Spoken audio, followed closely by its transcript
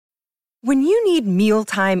When you need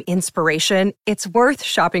mealtime inspiration, it's worth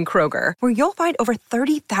shopping Kroger, where you'll find over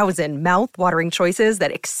 30,000 mouth-watering choices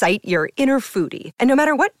that excite your inner foodie. And no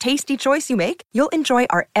matter what tasty choice you make, you'll enjoy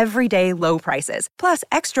our everyday low prices, plus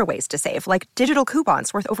extra ways to save, like digital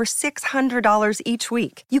coupons worth over $600 each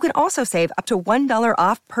week. You can also save up to $1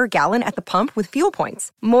 off per gallon at the pump with fuel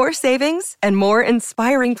points. More savings and more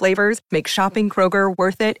inspiring flavors make shopping Kroger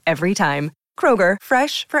worth it every time. Kroger,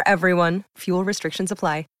 fresh for everyone. Fuel restrictions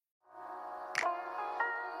apply.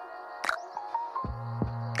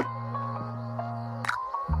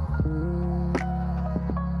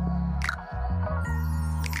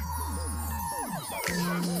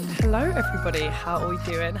 Hello everybody, how are we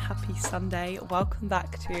doing? Happy Sunday. Welcome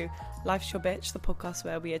back to Life's Your Bitch, the podcast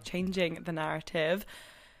where we are changing the narrative.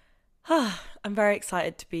 I'm very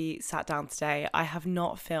excited to be sat down today. I have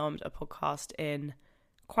not filmed a podcast in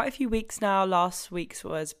quite a few weeks now. Last week's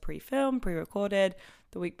was pre-filmed, pre-recorded.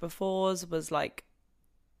 The week before's was like,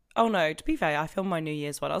 oh no, to be fair, I filmed my New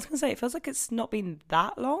Year's one. I was going to say, it feels like it's not been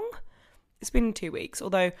that long. It's been 2 weeks,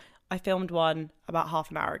 although I filmed one about half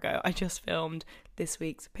an hour ago. I just filmed this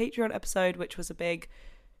week's Patreon episode, which was a big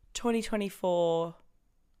 2024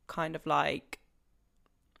 kind of like,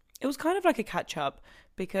 it was kind of like a catch up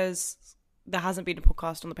because there hasn't been a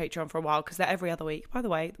podcast on the Patreon for a while because they're every other week. By the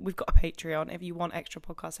way, we've got a Patreon. If you want extra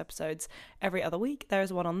podcast episodes every other week, there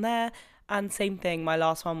is one on there. And same thing, my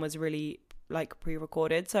last one was really like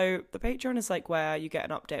pre-recorded. So the Patreon is like where you get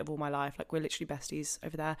an update of all my life. Like we're literally besties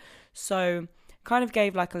over there. So kind of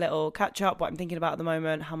gave like a little catch up, what I'm thinking about at the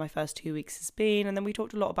moment, how my first 2 weeks has been. And then we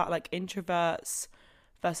talked a lot about like introverts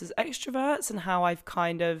versus extroverts and how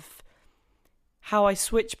I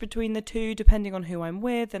switch between the two depending on who I'm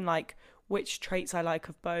with and like which traits I like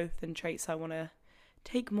of both and traits I want to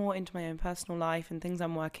take more into my own personal life and things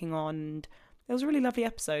I'm working on. And it was a really lovely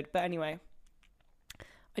episode. But anyway,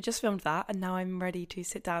 I just filmed that and now I'm ready to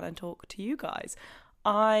sit down and talk to you guys.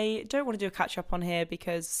 I don't want to do a catch up on here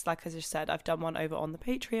because, like I just said, I've done one over on the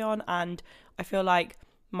Patreon and I feel like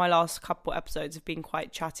my last couple episodes have been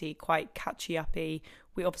quite chatty, quite catchy-uppy.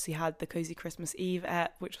 We obviously had the Cozy Christmas Eve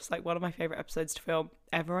ep, which was like one of my favourite episodes to film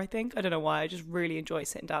ever, I think. I don't know why, I just really enjoy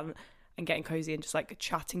sitting down and getting cozy and just like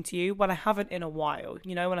chatting to you when I haven't in a while,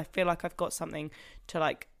 you know, when I feel like I've got something to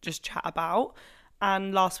like just chat about.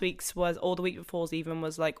 And last week's was, or the week before's even,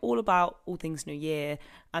 was like all about all things New Year.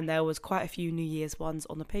 And there was quite a few New Year's ones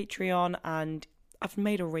on the Patreon and I've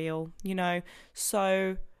made a reel, you know.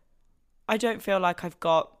 So I don't feel like I've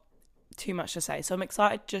got too much to say. So I'm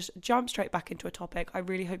excited to just jump straight back into a topic. I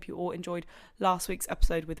really hope you all enjoyed last week's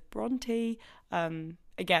episode with Bronte.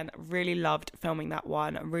 Again, really loved filming that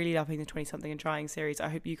one. I'm really loving the 20-something and trying series. I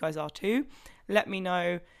hope you guys are too. Let me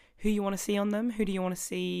know who you want to see on them. Who do you want to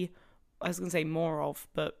see? I was going to say more of,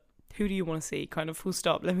 but who do you want to see? Kind of full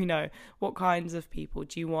stop. Let me know. What kinds of people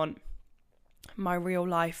do you want? My real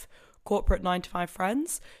life corporate 9-to-5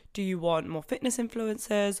 friends? Do you want more fitness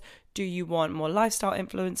influencers? Do you want more lifestyle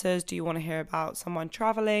influencers? Do you want to hear about someone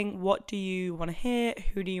traveling? What do you want to hear?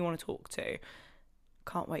 Who do you want to talk to?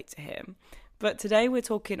 Can't wait to hear. But today we're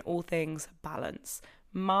talking all things balance.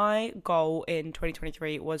 My goal in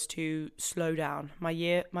 2023 was to slow down.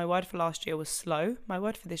 My word for last year was slow. My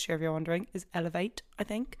word for this year, if you're wondering, is elevate, I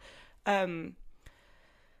think. And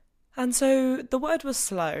so the word was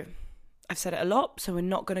slow. I've said it a lot, so we're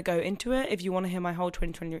not going to go into it. If you want to hear my whole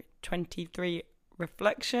 2023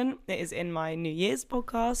 reflection, it is in my New Year's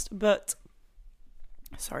podcast. But,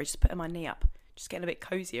 sorry, just putting my knee up. Just getting a bit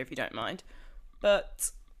cozier if you don't mind.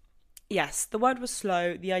 But yes, the word was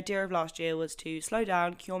slow. The idea of last year was to slow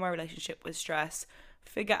down, cure my relationship with stress,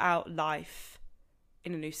 figure out life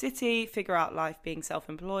in a new city, figure out life being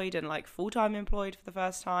self-employed and like full-time employed for the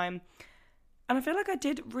first time. And I feel like I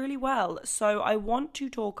did really well. So I want to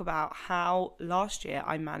talk about how last year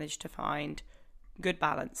I managed to find good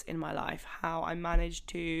balance in my life, how I managed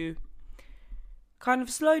to kind of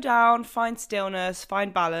slow down, find stillness,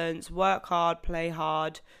 find balance, work hard, play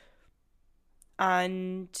hard,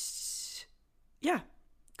 and yeah,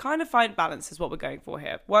 kind of find balance is what we're going for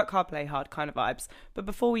here. Work hard, play hard kind of vibes. But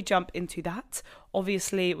before we jump into that,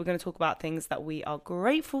 obviously we're going to talk about things that we are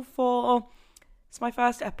grateful for. It's my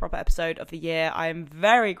first proper episode of the year. I am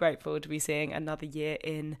very grateful to be seeing another year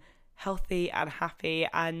in healthy and happy,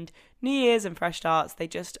 and New Year's and fresh starts, they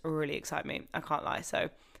just really excite me. I can't lie. So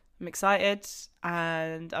I'm excited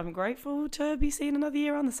and I'm grateful to be seeing another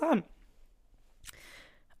year on the sun.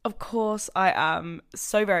 Of course, I am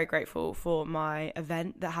so very grateful for my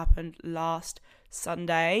event that happened last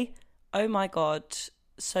Sunday. Oh my God,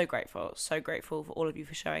 so grateful for all of you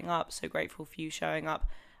for showing up, so grateful for you showing up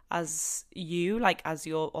as you, like as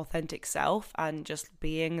your authentic self, and just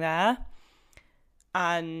being there.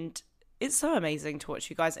 And it's so amazing to watch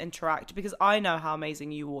you guys interact, because I know how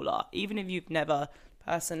amazing you all are. Even if you've never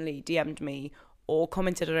personally DM'd me or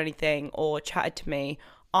commented on anything or chatted to me,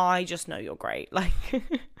 I just know you're great. Like,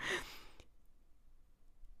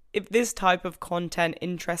 if this type of content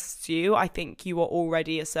interests you, I think you are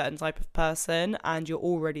already a certain type of person, and you're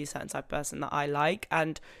already a certain type of person that I like,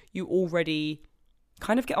 and you already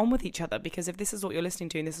kind of get on with each other, because if this is what you're listening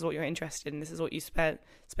to and this is what you're interested in, this is what you spend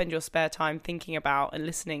your spare time thinking about and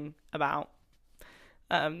listening about,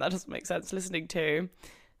 that doesn't make sense, listening to,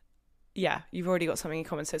 yeah, you've already got something in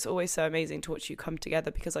common. So it's always so amazing to watch you come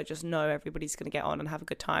together, because I just know everybody's going to get on and have a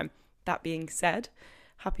good time. That being said,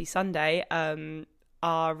 happy Sunday.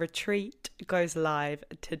 Our retreat goes live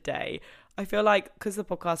today. I feel like, because the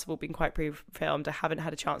podcasts have all been quite pre-filmed, I haven't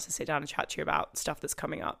had a chance to sit down and chat to you about stuff that's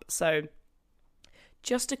coming up. So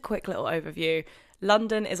just a quick little overview.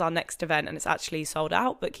 London is our next event, and it's actually sold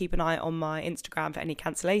out, but keep an eye on my Instagram for any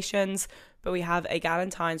cancellations. But we have a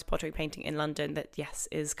Galentine's pottery painting in London that, yes,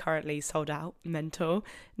 is currently sold out. Mental.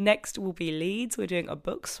 Next will be Leeds. We're doing a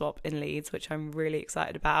book swap in Leeds, which I'm really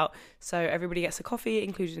excited about. So everybody gets a coffee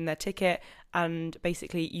included in their ticket, and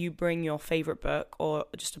basically you bring your favourite book, or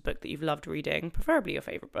just a book that you've loved reading, preferably your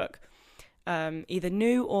favourite book. Either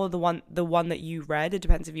new or the one that you read. It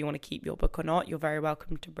depends if you want to keep your book or not. You're very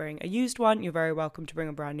welcome to bring a used one. You're very welcome to bring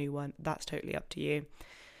a brand new one. That's totally up to you.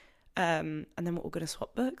 And then we're all going to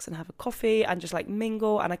swap books and have a coffee and just like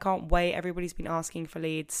mingle. And I can't wait. Everybody's been asking for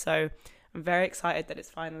Leeds, so I'm very excited that it's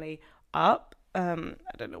finally up. I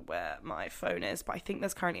don't know where my phone is, but I think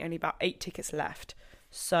there's currently only about 8 tickets left.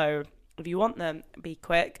 So if you want them, be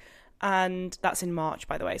quick. And that's in March,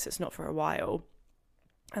 by the way, so it's not for a while.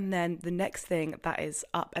 And then the next thing that is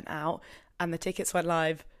up and out, and the tickets went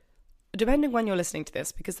live, depending when you're listening to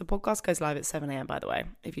this, because the podcast goes live at 7 a.m, by the way,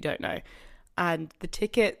 if you don't know. And the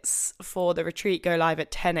tickets for the retreat go live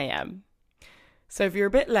at 10 a.m. So if you're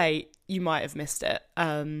a bit late, you might have missed it.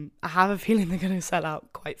 I have a feeling they're going to sell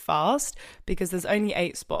out quite fast, because there's only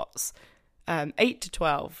 8 spots, 8 to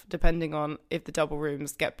 12, depending on if the double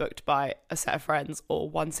rooms get booked by a set of friends or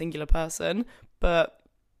one singular person. But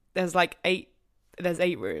there's 8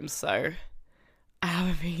 rooms, so I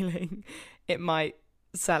have a feeling it might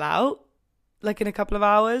sell out like in a couple of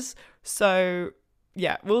hours. So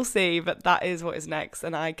yeah, we'll see, but that is what is next,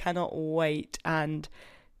 and I cannot wait. And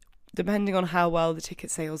depending on how well the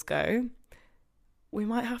ticket sales go, we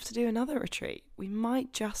might have to do another retreat. We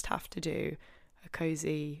might just have to do a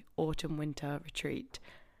cozy autumn winter retreat.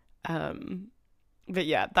 But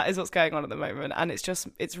yeah, that is what's going on at the moment, and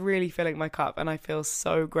it's really filling my cup, and I feel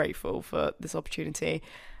so grateful for this opportunity.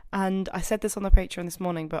 And I said this on the Patreon this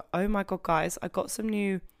morning, but oh my god, guys, I got some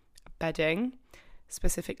new bedding,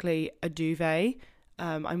 specifically a duvet.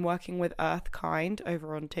 I'm working with Earthkind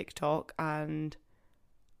over on TikTok, and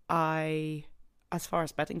as far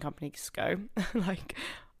as bedding companies go, like,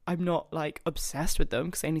 I'm not like obsessed with them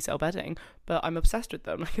because they only sell bedding, but I'm obsessed with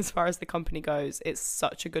them. Like, as far as the company goes, it's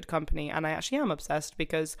such a good company, and I actually am obsessed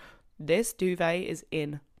because this duvet is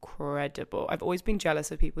incredible. I've always been jealous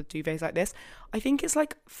of people with duvets like this. I think it's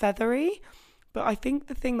like feathery, but I think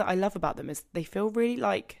the thing that I love about them is they feel really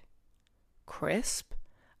like crisp,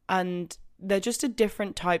 and they're just a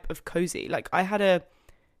different type of cozy. Like, I had a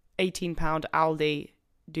 £18 Aldi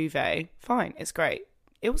duvet. Fine, it's great.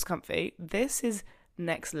 It was comfy. This is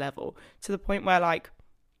next level, to the point where, like,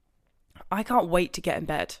 I can't wait to get in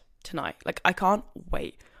bed tonight. Like, I can't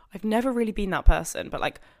wait. I've never really been that person, but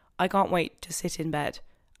like, I can't wait to sit in bed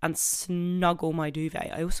and snuggle my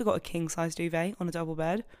duvet. I also got a king size duvet on a double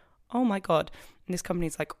bed. Oh my god. And this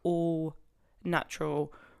company's like all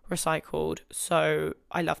natural, recycled, so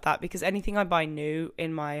I love that, because anything I buy new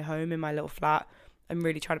in my home, in my little flat, I'm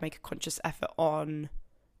really trying to make a conscious effort on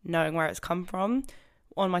knowing where it's come from.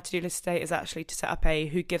 On my to-do list today is actually to set up a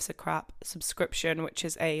Who Gives a Crap subscription, which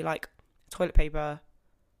is a like toilet paper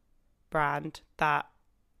brand that,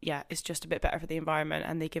 yeah, is just a bit better for the environment,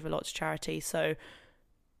 and they give a lot to charity. So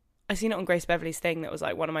I seen it on Grace Beverley's thing that was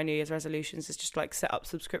like, one of my New Year's resolutions is just like set up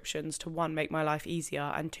subscriptions to, 1, make my life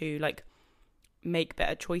easier, and 2, like make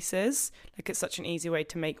better choices. Like, it's such an easy way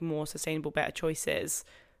to make more sustainable, better choices,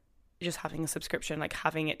 just having a subscription, like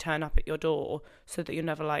having it turn up at your door, so that you're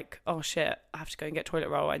never like, oh shit, I have to go and get toilet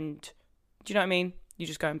roll, and do you know what I mean? You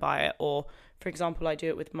just go and buy it. Or for example, I do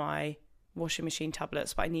it with my washing machine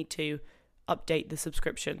tablets, but I need to update the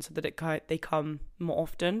subscription so that they come more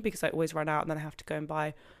often, because I always run out and then I have to go and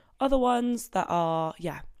buy other ones that are,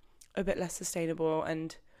 yeah, a bit less sustainable.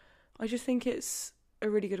 And I just think it's a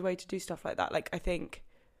really good way to do stuff like that. Like, I think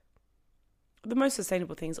the most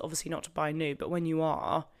sustainable thing is obviously not to buy new, but when you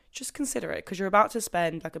are, just consider it, because you're about to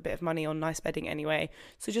spend like a bit of money on nice bedding anyway.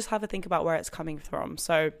 So just have a think about where it's coming from.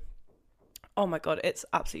 So, oh my God, it's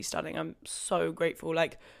absolutely stunning. I'm so grateful.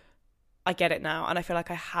 Like, I get it now, and I feel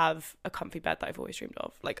like I have a comfy bed that I've always dreamed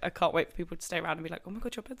of. Like, I can't wait for people to stay around and be like, oh my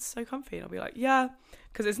God, your bed's so comfy. And I'll be like, yeah,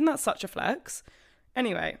 because isn't that such a flex?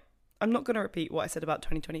 Anyway, I'm not going to repeat what I said about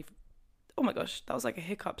 2020. Oh my gosh, that was like a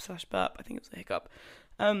hiccup / burp. I think it was a hiccup.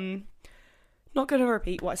 Not going to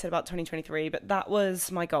repeat what I said about 2023, but that was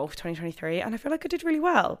my goal for 2023, and I feel like I did really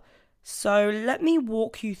well. So let me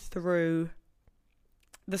walk you through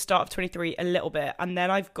the start of 23 a little bit, and then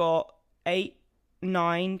I've got 8,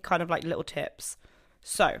 9 kind of like little tips.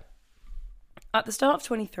 So at the start of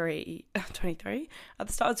 2023,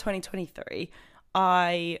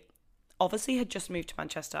 I obviously had just moved to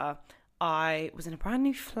Manchester. I was in a brand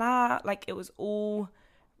new flat. Like, it was all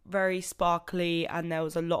very sparkly, and there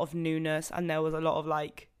was a lot of newness, and there was a lot of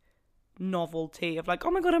like novelty of like,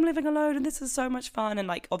 oh my God, I'm living alone and this is so much fun. And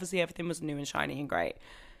like, obviously everything was new and shiny and great.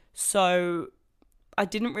 So I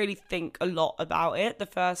didn't really think a lot about it.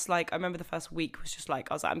 I remember the first week was just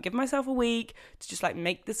like, I was like, I'm giving myself a week to just like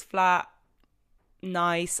make this flat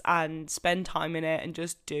nice and spend time in it and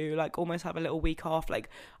just do like almost have a little week off. Like,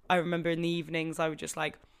 I remember in the evenings I would just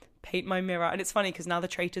like paint my mirror. And it's funny because now the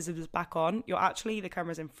Traitors is back on. The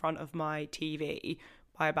camera's in front of my TV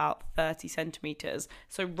by about 30 centimeters.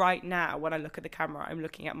 So right now when I look at the camera, I'm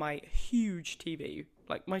looking at my huge TV.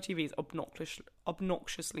 Like, my TV is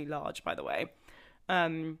obnoxiously large, by the way.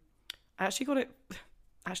 I actually got it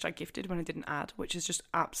 #gifted when I did an ad, which is just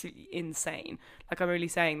absolutely insane. Like, I'm only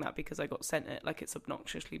saying that because I got sent it. Like, it's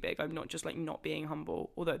obnoxiously big. I'm not just like not being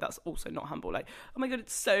humble, although that's also not humble. Like, oh my God,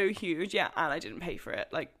 it's so huge. Yeah, and I didn't pay for it.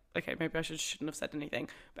 Like, okay, maybe I shouldn't have said anything.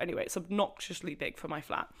 But anyway, it's obnoxiously big for my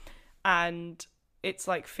flat. And it's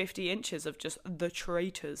like 50 inches of just the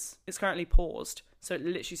Traitors. It's currently paused. So it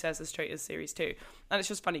literally says the Traitors Series 2. And it's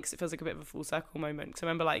just funny because it feels like a bit of a full circle moment. Because I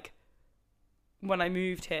remember like when I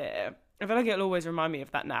moved here, I feel like it'll always remind me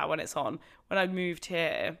of that now when it's on. When I moved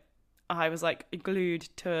here, I was like glued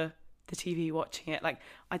to the TV watching it. Like,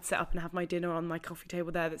 I'd sit up and have my dinner on my coffee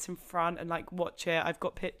table there that's in front and like watch it. I've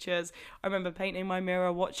got pictures. I remember painting my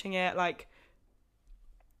mirror, watching it. Like,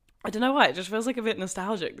 I don't know why, it just feels like a bit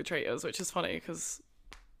nostalgic, the Traitors, which is funny because,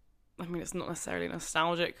 I mean, it's not necessarily a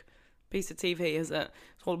nostalgic piece of TV, is it?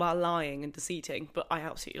 It's all about lying and deceiving, but I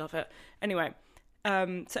absolutely love it. Anyway,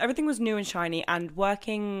 so everything was new and shiny, and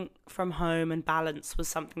working from home and balance was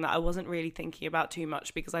something that I wasn't really thinking about too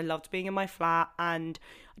much because I loved being in my flat and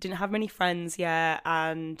I didn't have many friends yet,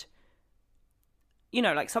 and, you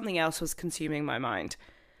know, like something else was consuming my mind.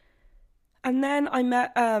 And then I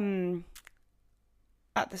met,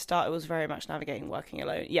 at the start it was very much navigating working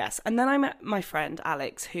alone, yes, and then I met my friend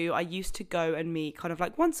Alex, who I used to go and meet kind of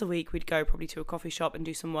like once a week. We'd go probably to a coffee shop and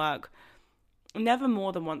do some work. Never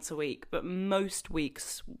more than once a week, but most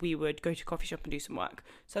weeks we would go to a coffee shop and do some work.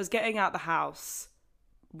 So I was getting out the house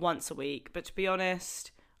once a week, but to be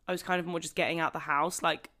honest, I was kind of more just getting out the house.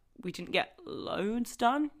 Like, we didn't get loads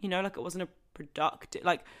done, you know, like it wasn't a productive,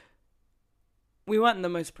 like, we weren't the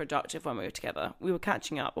most productive when we were together. We were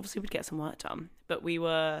catching up. Obviously, we'd get some work done, but we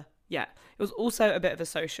were, yeah, it was also a bit of a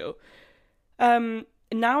social.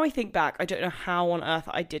 Now I think back, I don't know how on earth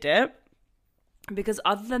I did it, because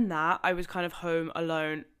other than that, I was kind of home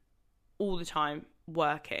alone all the time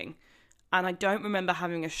working. And I don't remember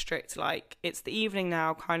having a strict, like, it's the evening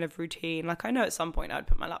now kind of routine. Like, I know at some point I'd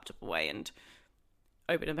put my laptop away and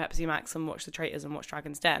open a Pepsi Max and watch The Traitors and watch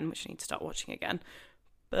Dragon's Den, which I need to start watching again.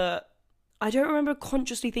 But I don't remember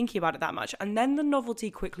consciously thinking about it that much. And then the novelty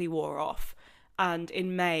quickly wore off. And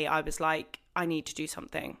in May, I was like, I need to do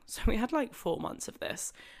something. So we had like 4 months of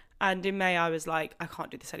this. And in May, I was like, I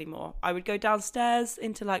can't do this anymore. I would go downstairs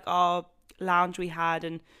into like our lounge we had,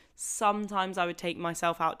 and sometimes I would take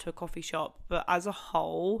myself out to a coffee shop. But as a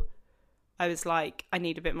whole, I was like, I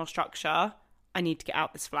need a bit more structure. I need to get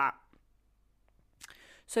out this flat.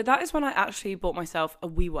 So that is when I actually bought myself a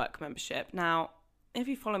WeWork membership. Now, if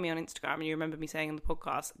you follow me on Instagram and you remember me saying in the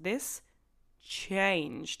podcast, this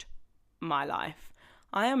changed my life.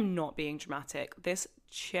 I am not being dramatic. This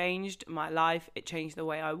changed my life. It changed the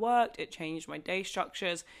way I worked. It changed my day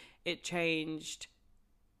structures. It changed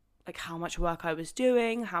like how much work I was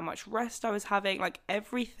doing, how much rest I was having. Like,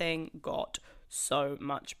 everything got so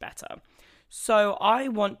much better. So I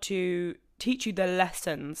want to teach you the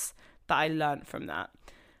lessons that I learned from that.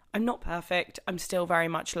 I'm not perfect. I'm still very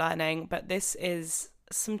much learning, but this is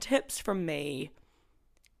some tips from me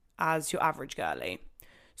as your average girly.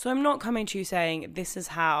 So I'm not coming to you saying this is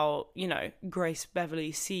how, you know, Grace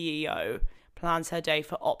Beverley, CEO, plans her day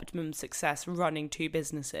for optimum success running 2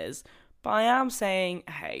 businesses. But I am saying,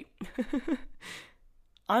 hey,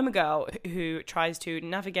 I'm a girl who tries to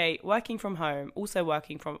navigate working from home, also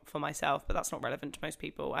working for myself, but that's not relevant to most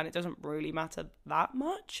people, and it doesn't really matter that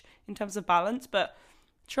much in terms of balance, but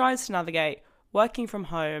tries to navigate working from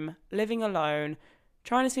home, living alone,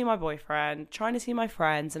 trying to see my boyfriend, trying to see my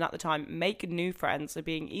friends, and at the time make new friends, so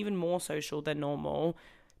being even more social than normal,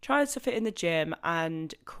 tries to fit in the gym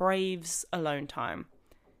and craves alone time.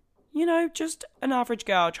 You know, just an average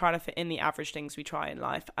girl trying to fit in the average things we try in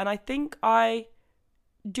life. And I think I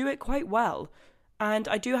do it quite well. And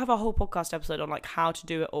I do have a whole podcast episode on like how to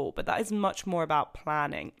do it all, but that is much more about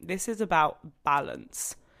planning. This is about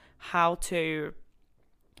balance, how to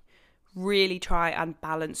really try and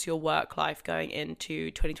balance your work life going into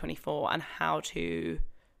 2024 and how to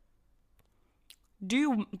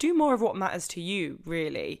do more of what matters to you,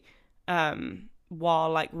 really,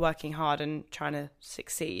 while like working hard and trying to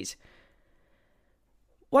succeed.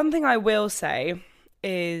 One thing I will say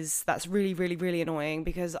is that's really, really, really annoying,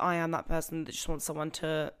 because I am that person that just wants someone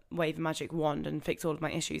to wave a magic wand and fix all of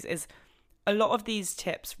my issues, is a lot of these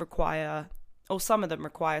tips require, or some of them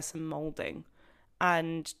require, some molding.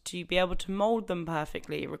 And to be able to mold them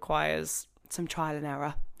perfectly requires some trial and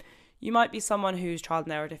error. You might be someone who's trial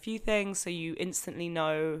and errored a few things, so you instantly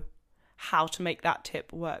know how to make that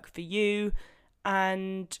tip work for you,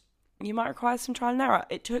 and you might require some trial and error.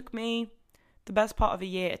 It took me the best part of a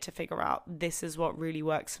year to figure out this is what really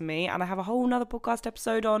works for me, and I have a whole nother podcast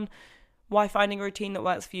episode on why finding a routine that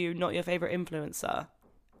works for you, not your favorite influencer,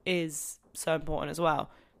 is so important as well.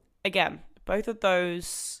 Again, both of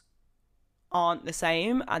those aren't the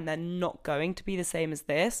same, and they're not going to be the same as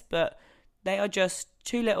this, but they are just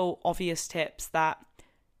 2 little obvious tips that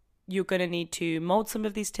you're going to need to mold some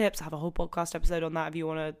of these tips. I have a whole podcast episode on that if you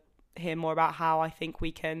want to hear more about how I think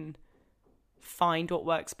we can find what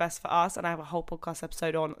works best for us, and I have a whole podcast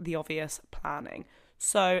episode on the obvious planning.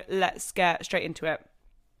 So let's get straight into it.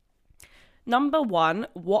 Number 1,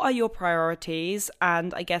 what are your priorities,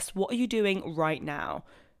 and I guess what are you doing right now?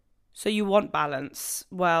 So you want balance.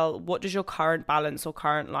 Well, what does your current balance or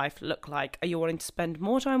current life look like? Are you wanting to spend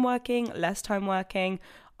more time working, less time working?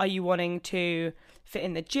 Are you wanting to fit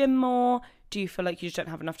in the gym more? Do you feel like you just don't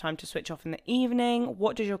have enough time to switch off in the evening?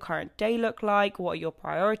 What does your current day look like? What are your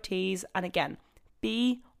priorities? And again,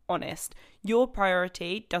 be honest. Your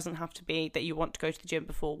priority doesn't have to be that you want to go to the gym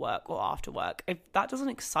before work or after work. If that doesn't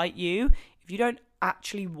excite you, if you don't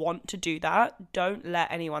actually want to do that, don't let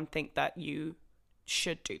anyone think that you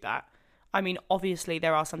should do that. I mean, obviously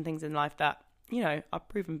there are some things in life that, you know, are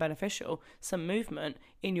proven beneficial. Some movement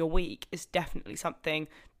in your week is definitely something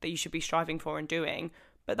that you should be striving for and doing.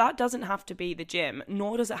 But that doesn't have to be the gym,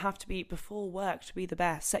 nor does it have to be before work to be the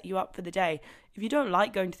best, set you up for the day. If you don't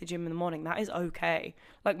like going to the gym in the morning, that is okay.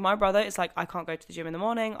 Like my brother, it's like, I can't go to the gym in the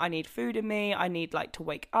morning. I need food in me. I need like to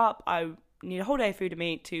wake up. I need a whole day of food in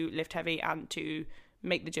me to lift heavy and to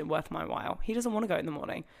make the gym worth my while. He doesn't want to go in the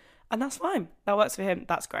morning. And that's fine. That works for him.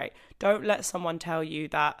 That's great. Don't let someone tell you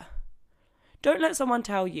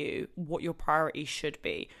what your priorities should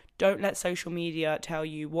be. Don't let social media tell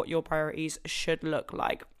you what your priorities should look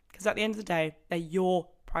like. Because at the end of the day, they're your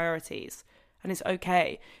priorities. And it's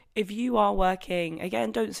okay. If you are working,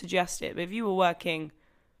 again, don't suggest it, but if you were working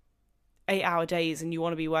 8-hour days and you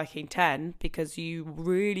want to be working 10 because you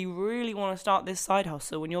really, really want to start this side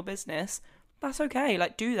hustle in your business, that's okay.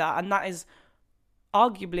 Like, do that. And that is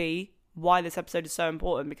arguably why this episode is so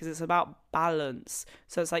important, because it's about balance.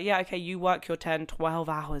 So it's like, yeah, okay, you work your 10, 12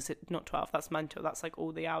 hours. Not 12, that's mental. That's like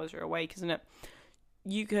all the hours you're awake, isn't it?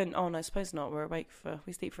 You can, oh no, I suppose not.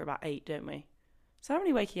 We sleep for about 8, don't we? So how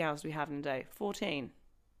many waking hours do we have in a day? 14.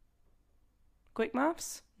 Quick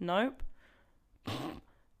maths? Nope.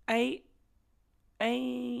 8,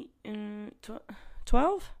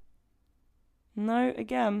 12? No,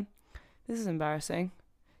 again, this is embarrassing.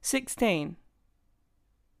 16.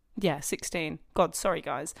 Yeah, 16. God, sorry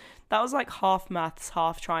guys. That was like half maths,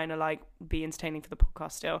 half trying to like be entertaining for the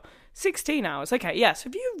podcast still. 16 hours. Okay, yeah. So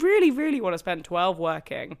if you really, really want to spend 12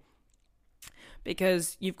 working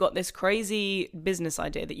because you've got this crazy business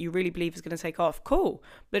idea that you really believe is going to take off, cool.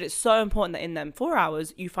 But it's so important that in them 4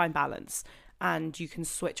 hours you find balance and you can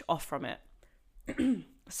switch off from it.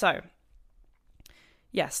 So,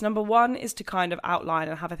 yes, number 1 is to kind of outline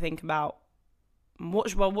and have a think about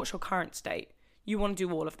what's your current state. You want to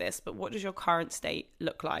do all of this, but what does your current state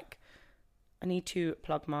look like? I need to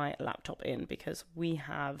plug my laptop in because we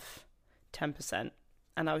have 10%.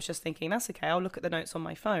 And I was just thinking, that's okay, I'll look at the notes on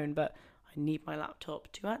my phone, but I need my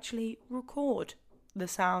laptop to actually record the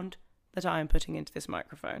sound that I am putting into this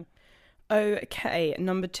microphone. Okay,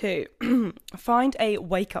 number 2, find a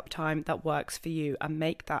wake-up time that works for you and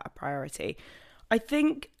make that a priority. I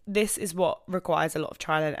think this is what requires a lot of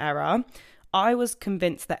trial and error. I was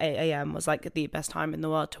convinced that 8 a.m. was like the best time in the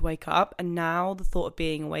world to wake up, and now the thought of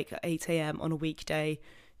being awake at 8 a.m. on a weekday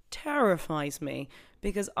terrifies me,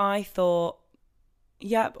 because I thought,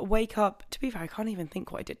 yep, wake up. To be fair, I can't even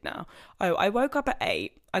think what I did now. Oh, I woke up at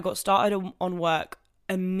 8. I got started on work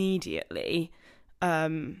immediately.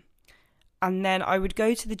 And then I would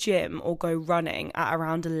go to the gym or go running at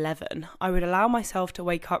around 11. I would allow myself to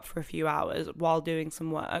wake up for a few hours while doing some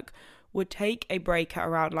work, would take a break at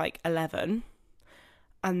around like 11.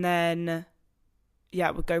 And then,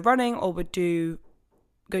 would go running or would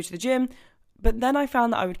go to the gym. But then I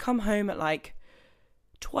found that I would come home at like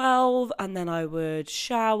 12, and then I would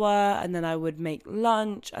shower, and then I would make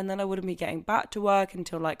lunch, and then I wouldn't be getting back to work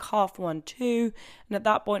until like 1:30, 2. And at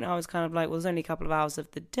that point I was kind of like, well, there's only a couple of hours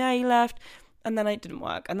of the day left, and then it didn't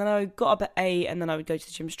work. And then I got up at 8, and then I would go to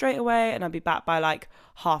the gym straight away, and I'd be back by like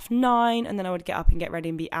 9:30, and then I would get up and get ready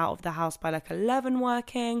and be out of the house by like 11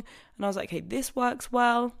 working. And I was like, okay, this works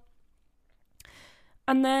well.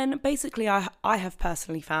 And then basically I have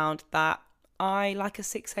personally found that I like a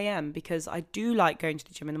 6 a.m. because I do like going to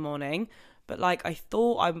the gym in the morning, but like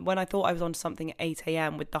when I thought I was on something at 8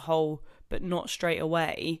 a.m. with the whole but not straight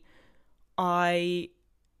away, I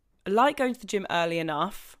like going to the gym early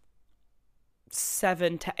enough,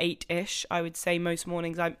 7 to 8-ish. I would say most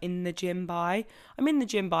mornings I'm in the gym by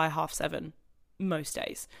 7:30 most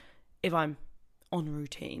days if I'm on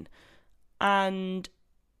routine.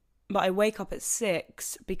 But I wake up at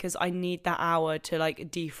 6 because I need that hour to like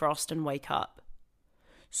defrost and wake up.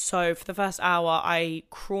 So for the first hour, I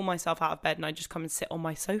crawl myself out of bed and I just come and sit on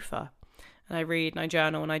my sofa. And I read and I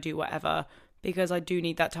journal and I do whatever, because I do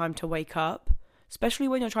need that time to wake up. Especially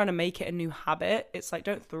when you're trying to make it a new habit. It's like,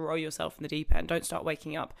 don't throw yourself in the deep end. Don't start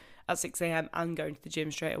waking up at 6 a.m. and going to the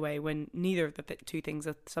gym straight away when neither of the two things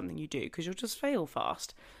are something you do, because you'll just fail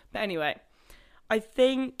fast. But anyway, I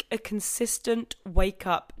think a consistent wake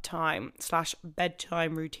up time /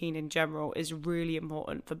 bedtime routine in general is really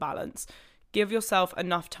important for balance. Give yourself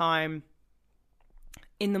enough time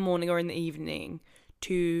in the morning or in the evening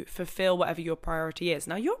to fulfill whatever your priority is.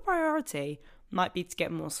 Now, your priority might be to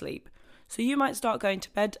get more sleep. So you might start going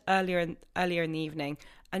to bed earlier in the evening,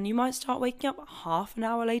 and you might start waking up half an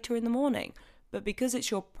hour later in the morning. But because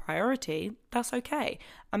it's your priority, that's okay.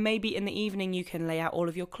 And maybe in the evening you can lay out all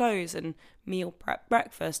of your clothes and meal prep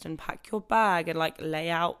breakfast and pack your bag and like lay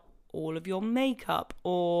out all of your makeup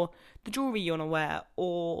or the jewelry you want to wear,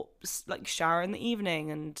 or like shower in the evening.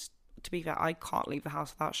 And to be fair, I can't leave the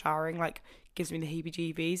house without showering. Like, it gives me the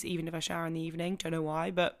heebie-jeebies even if I shower in the evening. Don't know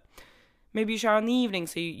why, but maybe you shower in the evening,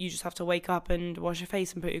 so you just have to wake up and wash your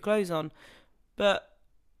face and put your clothes on. But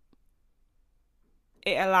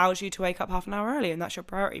it allows you to wake up half an hour early, and that's your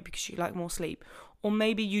priority because you like more sleep. Or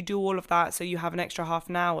maybe you do all of that so you have an extra half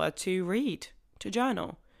an hour to read, to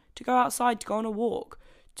journal, to go outside, to go on a walk,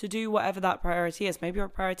 to do whatever that priority is. Maybe your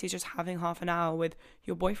priority is just having half an hour with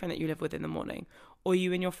your boyfriend that you live with in the morning. Or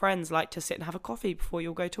you and your friends like to sit and have a coffee before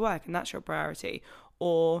you'll go to work, and that's your priority.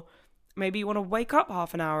 Or maybe you want to wake up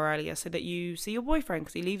half an hour earlier so that you see your boyfriend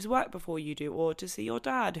because he leaves work before you do. Or to see your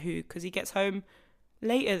dad because he gets home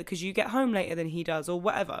later because you get home later than he does, or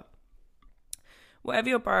whatever. Whatever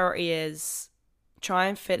your priority is, try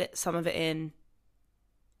and fit some of it in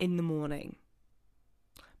the morning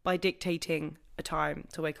by dictating a time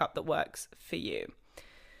to wake up that works for you.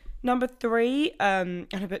 Number 3, but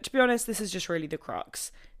to be honest, this is just really the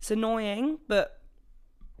crux. It's annoying, but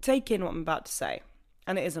take in what I'm about to say.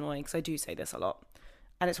 And it is annoying because I do say this a lot.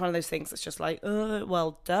 And it's one of those things that's just like,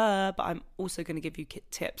 well, duh. But I'm also going to give you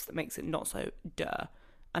tips that makes it not so duh.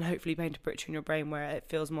 And hopefully paint a picture in your brain where it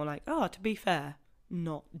feels more like, to be fair,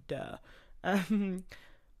 not duh.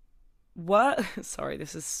 Sorry,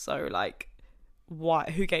 this is so like,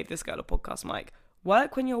 who gave this girl a podcast mic?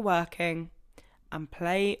 Work when you're working and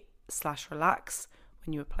play/relax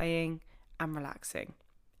when you're playing and relaxing.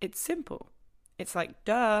 It's simple. It's like,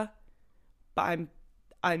 duh. But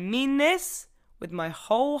I mean this with my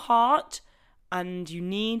whole heart, and you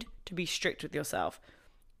need to be strict with yourself.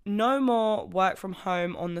 No more work from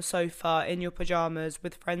home on the sofa in your pajamas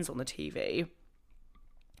with friends on the TV.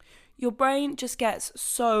 Your brain just gets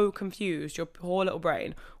so confused, your poor little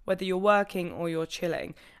brain, whether you're working or you're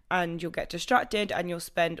chilling, and you'll get distracted and you'll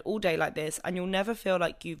spend all day like this, and you'll never feel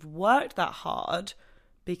like you've worked that hard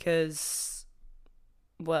because,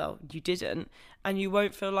 well, you didn't. And you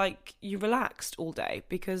won't feel like you relaxed all day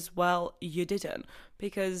because, well, you didn't.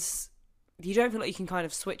 Because you don't feel like you can kind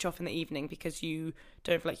of switch off in the evening because you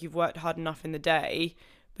don't feel like you've worked hard enough in the day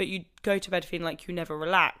but you go to bed feeling like you never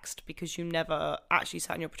relaxed because you never actually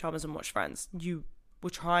sat in your pajamas and watched Friends. You were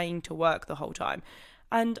trying to work the whole time.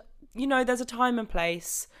 And, you know, there's a time and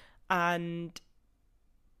place, and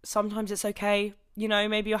sometimes it's okay. You know,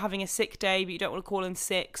 maybe you're having a sick day, but you don't want to call in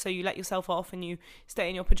sick, so you let yourself off and you stay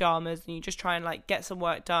in your pajamas and you just try and like get some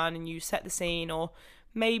work done and you set the scene. Or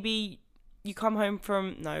maybe you come home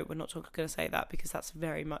from, no, we're not going to say that because that's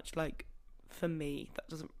very much like, for me, that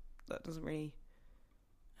doesn't really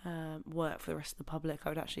work for the rest of the public. I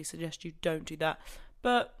would actually suggest you don't do that.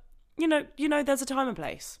 But you know, there's a time and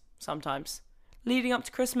place sometimes. Leading up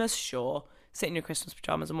to Christmas, sure, sit in your Christmas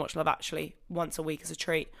pajamas and watch Love Actually once a week as a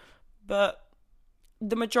treat. But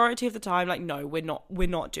the majority of the time, like, no, we're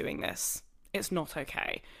not doing this. It's not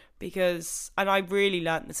okay. And I really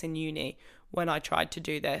learnt this in uni when I tried to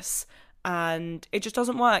do this, and it just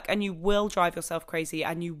doesn't work, and you will drive yourself crazy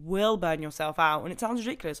and you will burn yourself out. And it sounds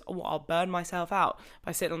ridiculous. Oh, I'll burn myself out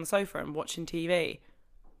by sitting on the sofa and watching TV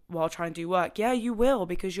while trying to do work. Yeah, you will,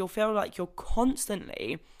 because you'll feel like you're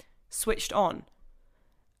constantly switched on.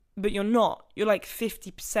 But you're not. You're like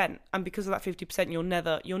 50%. And because of that 50%, you're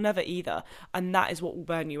never either. And that is what will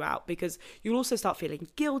burn you out, because you'll also start feeling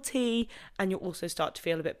guilty, and you'll also start to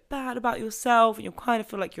feel a bit bad about yourself, and you'll kind of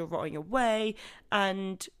feel like you're rotting away,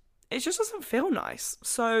 and it just doesn't feel nice.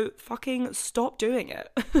 So fucking stop doing it.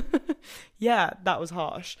 Yeah, that was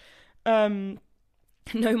harsh.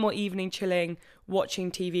 No more evening chilling,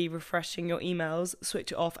 watching TV, refreshing your emails.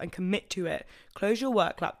 Switch it off and commit to it. Close your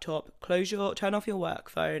work laptop, turn off your work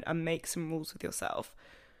phone, and make some rules with yourself.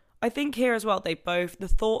 I think here as well, the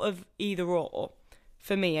thought of either or,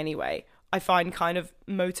 for me anyway, I find kind of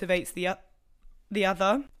motivates the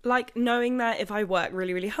other. Like, knowing that if I work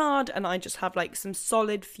really, really hard and I just have like some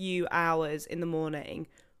solid few hours in the morning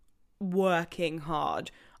working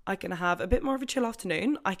hard, I can have a bit more of a chill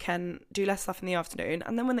afternoon. I can do less stuff in the afternoon.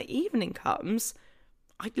 And then when the evening comes,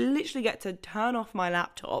 I literally get to turn off my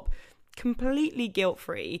laptop completely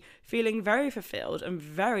guilt-free, feeling very fulfilled and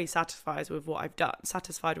very satisfied with what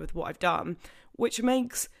I've done, which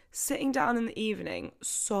makes sitting down in the evening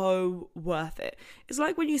so worth it. It's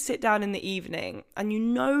like when you sit down in the evening and you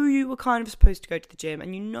know you were kind of supposed to go to the gym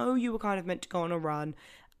and you know you were kind of meant to go on a run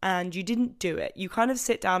and you didn't do it. You kind of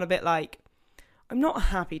sit down a bit like, I'm not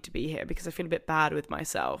happy to be here because I feel a bit bad with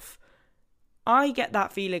myself. I get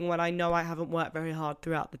that feeling when I know I haven't worked very hard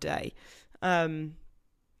throughout the day.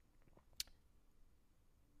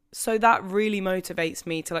 So that really motivates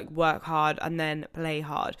me to like work hard and then play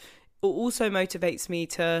hard. It also motivates me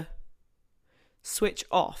to switch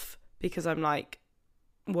off because I'm like,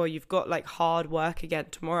 well, you've got like hard work again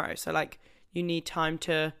tomorrow. So like you need time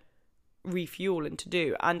to refuel and to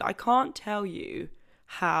do. And I can't tell you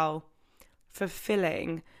how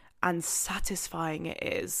fulfilling and satisfying it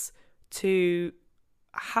is to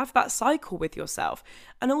have that cycle with yourself.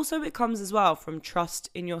 And also it comes as well from trust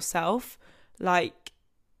in yourself. Like,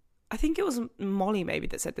 I think it was Molly maybe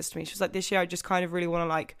that said this to me. She was like, this year I just kind of really want to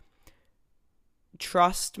like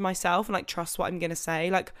trust myself and like trust what I'm going to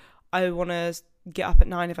say. Like, I want to get up at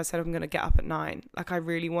 9 if I said I'm going to get up at 9. Like, I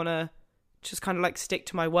really want to just kind of like stick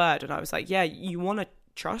to my word. And I was like, yeah, you want to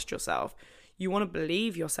trust yourself. You want to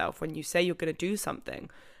believe yourself when you say you're going to do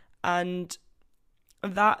something. And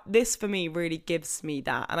this for me really gives me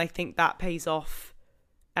that. And I think that pays off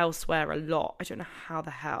elsewhere a lot. I don't know how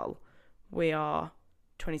the hell we are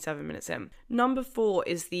 27 minutes in. Number 4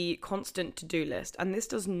 is the constant to-do list. And this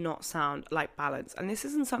does not sound like balance. And this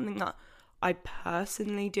isn't something that I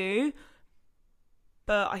personally do,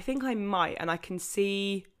 but I think I might. And I can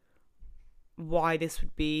see why this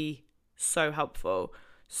would be so helpful.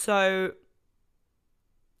 So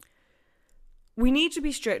we need to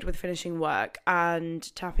be strict with finishing work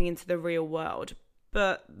and tapping into the real world,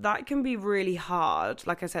 but that can be really hard.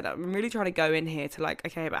 Like I said, I'm really trying to go in here to like,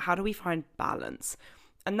 okay, but how do we find balance?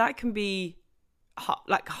 And that can be hard.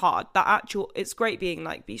 It's great being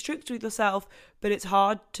like, be strict with yourself, but it's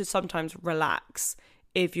hard to sometimes relax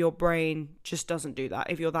if your brain just doesn't do that,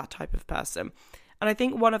 if you're that type of person. And I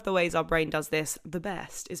think one of the ways our brain does this the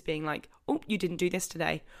best is being like, oh, you didn't do this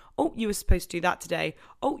today. Oh, you were supposed to do that today.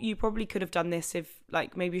 Oh, you probably could have done this if,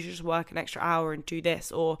 like, maybe you should just work an extra hour and do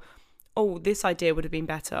this. Or, oh, this idea would have been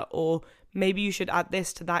better. Or maybe you should add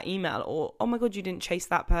this to that email. Or, oh my God, you didn't chase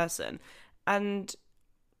that person. And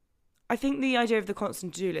I think the idea of the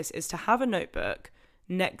constant to-do list is to have a notebook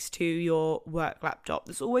next to your work laptop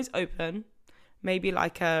that's always open. Maybe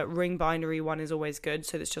like a ring binary one is always good.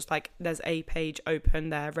 So it's just like there's a page open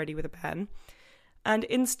there ready with a pen. And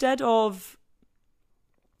instead of,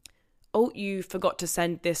 oh, you forgot to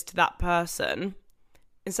send this to that person,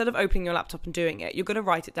 instead of opening your laptop and doing it, you're going to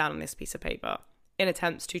write it down on this piece of paper. in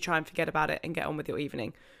attempts to try and forget about it and get on with your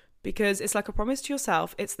evening. Because it's like a promise to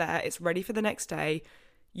yourself. It's there. It's ready for the next day.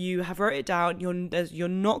 You have wrote it down. You're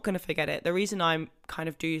not going to forget it. The reason I kind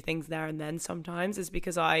of do things there and then sometimes is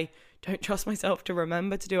because I don't trust myself to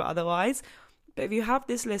remember to do it otherwise. But if you have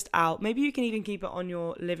this list out, maybe you can even keep it on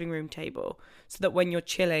your living room table so that when you're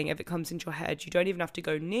chilling, if it comes into your head, you don't even have to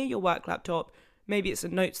go near your work laptop. Maybe it's a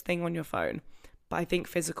notes thing on your phone. But I think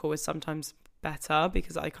physical is sometimes better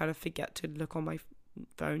because I kind of forget to look on my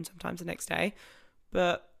phone sometimes the next day.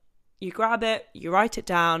 But you grab it, you write it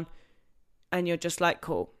down, and you're just like,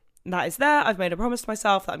 cool, that is there. I've made a promise to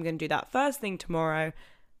myself that I'm going to do that first thing tomorrow.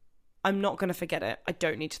 I'm not going to forget it. I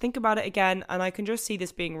don't need to think about it again. And I can just see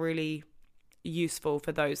this being really useful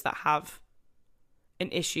for those that have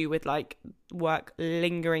an issue with like work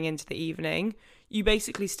lingering into the evening. You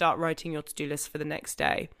basically start writing your to-do list for the next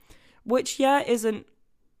day, which isn't,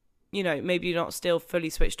 maybe you're not still fully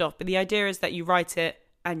switched off, but the idea is that you write it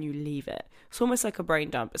and you leave it. It's almost like a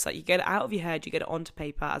brain dump. It's like you get it out of your head, you get it onto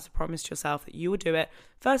paper as a promise to yourself that you will do it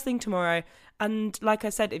first thing tomorrow. And like I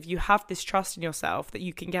said, if you have this trust in yourself that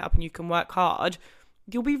you can get up and you can work hard,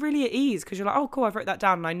 you'll be really at ease because you're like, oh, cool, I've wrote that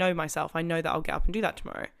down and I know myself. I know that I'll get up and do that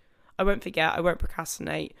tomorrow. I won't forget. I won't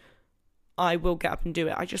procrastinate. I will get up and do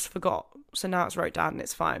it. I just forgot. So now it's wrote down and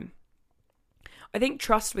it's fine. I think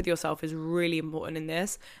trust with yourself is really important in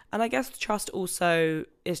this. And I guess trust also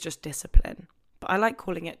is just discipline. But I like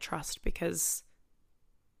calling it trust because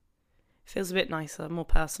it feels a bit nicer, more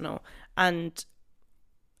personal. And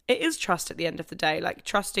it is trust at the end of the day, like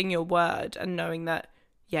trusting your word and knowing that,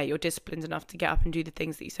 you're disciplined enough to get up and do the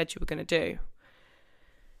things that you said you were going to do.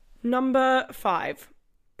 Number 5,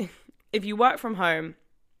 if you work from home,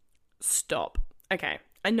 stop. Okay,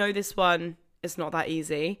 I know this one is not that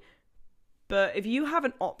easy, but if you have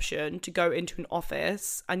an option to go into an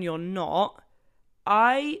office and you're not,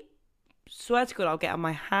 I swear to God, I'll get on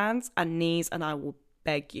my hands and knees and I will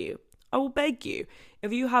beg you. I will beg you.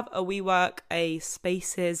 If you have a WeWork, a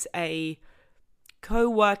Spaces, a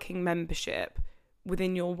co-working membership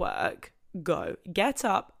within your work, go. Get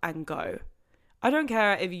up and go. I don't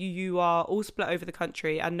care if you are all split over the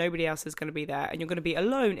country and nobody else is going to be there and you're going to be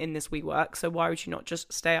alone in this WeWork, so why would you not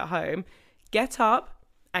just stay at home? Get up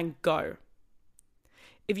and go.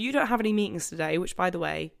 If you don't have any meetings today, which by the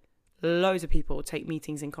way, loads of people take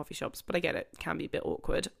meetings in coffee shops, but I get it can be a bit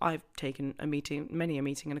awkward. I've taken many a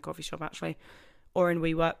meeting in a coffee shop actually, or in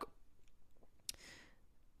WeWork.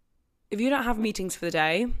 If you don't have meetings for the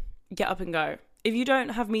day, get up and go. If you don't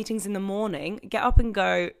have meetings in the morning, get up and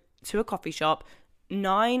go to a coffee shop,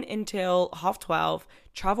 9 until 12:30,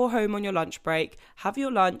 travel home on your lunch break, have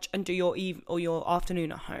your lunch and do your your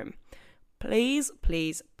afternoon at home. Please,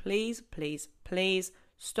 please, please, please, please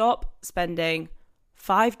stop spending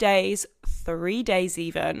 5 days, 3 days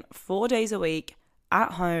even, 4 days a week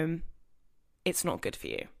at home. It's not good for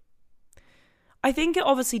you. I think it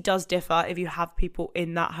obviously does differ if you have people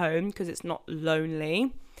in that home because it's not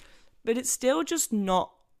lonely, but it's still just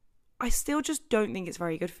not, I still just don't think it's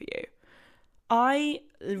very good for you. I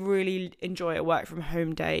really enjoy a work from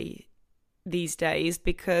home day these days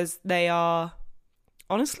because they are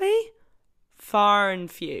honestly far and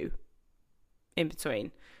few in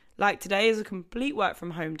between. Like today is a complete work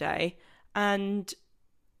from home day and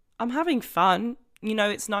I'm having fun.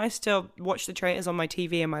 It's nice to watch the traitors on my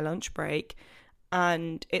TV in my lunch break,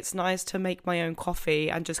 and it's nice to make my own coffee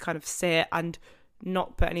and just kind of sit and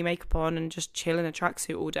not put any makeup on and just chill in a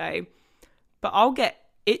tracksuit all day. But I'll get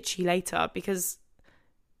itchy later because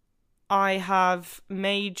I have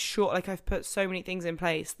made sure, I've put so many things in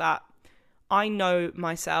place that I know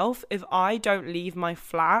myself, if I don't leave my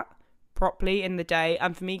flat properly in the day,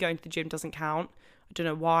 and for me going to the gym doesn't count, I don't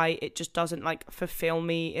know why, it just doesn't fulfill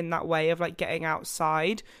me in that way of getting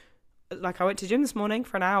outside. I went to gym this morning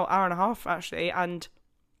for an hour and a half actually, and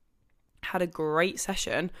had a great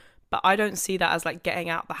session, but I don't see that as getting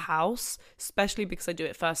out the house, especially because I do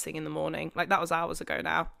it first thing in the morning. That was hours ago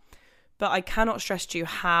now. But I cannot stress to you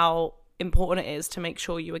how important it is to make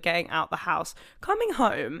sure you are getting out the house. Coming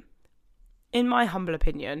home, in my humble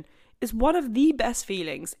opinion, is one of the best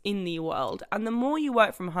feelings in the world. And the more you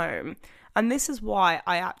work from home, and this is why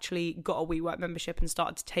I actually got a WeWork membership and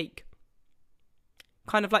started to take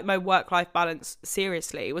kind of my work-life balance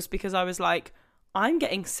seriously, was because I was I'm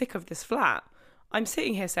getting sick of this flat. I'm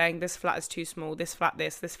sitting here saying this flat is too small, this flat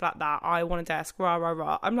this flat that, I want a desk, rah, rah,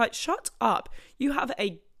 rah. I'm shut up. You have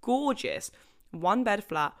a gorgeous one-bed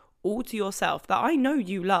flat all to yourself that I know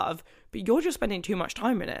you love, but you're just spending too much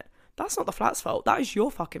time in it. That's not the flat's fault. That is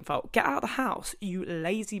your fucking fault. Get out of the house, you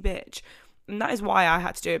lazy bitch. And that is why I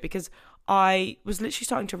had to do it, because I was literally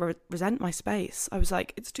starting to resent my space. I was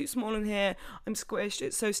like, it's too small in here. I'm squished.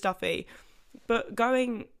 It's so stuffy. But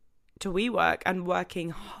going to WeWork and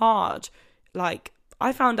working hard, like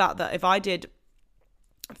I found out that if I did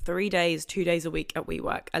 3 days, 2 days a week at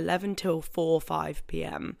WeWork, 11 till 4, 5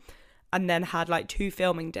 p.m, and then had like 2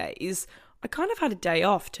 filming days, I kind of had a day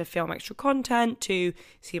off to film extra content, to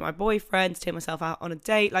see my boyfriend, to take myself out on a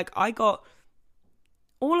date. Like I got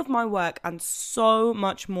all of my work and so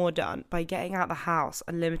much more done by getting out of the house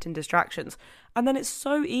and limiting distractions. And then it's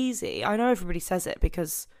so easy. I know everybody says it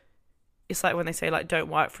because it's like when they say like don't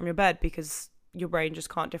work from your bed because your brain just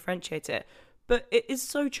can't differentiate it. But it is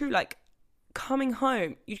so true. Like coming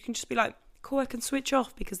home, you can just be like, cool, I can switch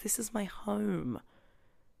off because this is my home.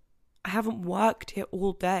 I haven't worked here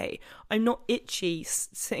all day. I'm not itchy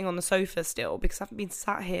sitting on the sofa still because I haven't been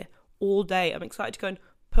sat here all day. I'm excited to go and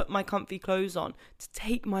put my comfy clothes on, to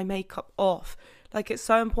take my makeup off. Like it's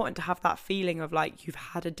so important to have that feeling of like you've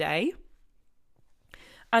had a day.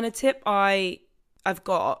 And a tip I've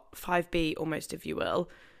got, 5B almost if you will,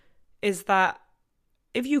 is that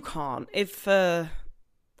if you can't, I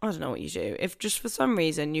don't know what you do, if just for some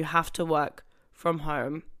reason you have to work from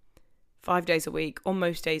home 5 days a week or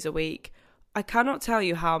most days a week, I cannot tell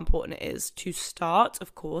you how important it is to start.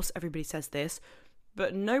 Of course, everybody says this,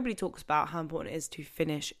 but nobody talks about how important it is to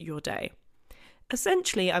finish your day.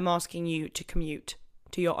 Essentially, I'm asking you to commute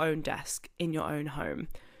to your own desk in your own home.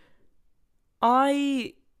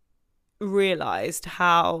 I realised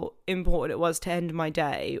how important it was to end my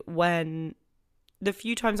day when the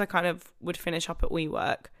few times I kind of would finish up at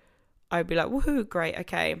WeWork, I'd be like, woohoo, great,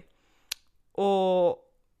 okay. Or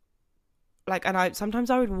like, and sometimes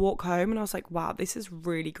I would walk home and I was like, wow, this is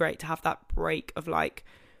really great to have that break of like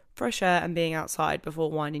fresh air and being outside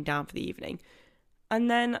before winding down for the evening.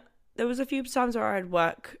 And then there was a few times where I'd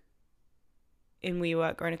work in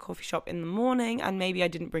WeWork or in a coffee shop in the morning and maybe I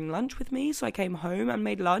didn't bring lunch with me, so I came home and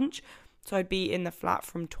made lunch. So I'd be in the flat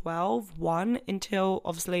from 1 until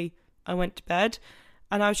obviously I went to bed.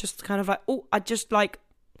 And I was just kind of like, oh, I just like,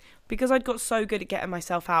 because I'd got so good at getting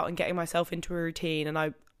myself out and getting myself into a routine, and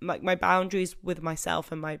I like my boundaries with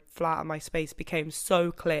myself and my flat and my space became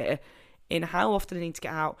so clear in how often I need to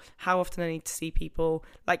get out, how often I need to see people.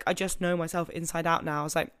 Like, I just know myself inside out now. I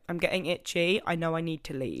was like, I'm getting itchy. I know I need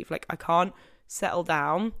to leave. Like, I can't settle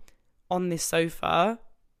down on this sofa.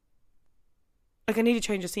 Like, I need to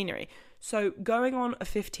change the scenery. So going on a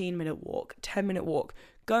 15-minute walk, 10-minute walk,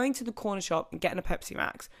 going to the corner shop and getting a Pepsi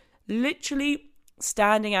Max, literally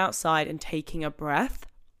standing outside and taking a breath,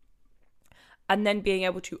 and then being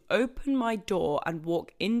able to open my door and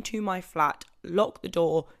walk into my flat, lock the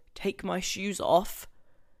door, take my shoes off,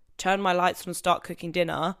 turn my lights on and start cooking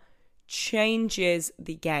dinner, changes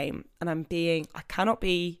the game. And I cannot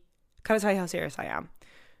tell you how serious I am.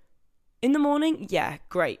 In the morning, yeah,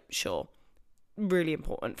 great, sure. Really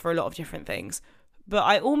important for a lot of different things. But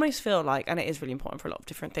I almost feel like, and it is really important for a lot of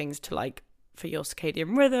different things, to like, for your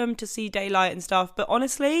circadian rhythm, to see daylight and stuff. But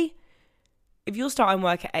honestly, if you're starting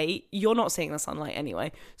work at 8, you're not seeing the sunlight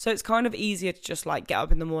anyway. So it's kind of easier to just like get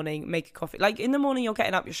up in the morning, make a coffee. Like in the morning, you're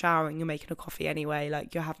getting up, you're showering, you're making a coffee anyway,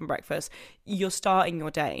 like you're having breakfast, you're starting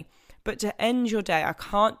your day. But to end your day, I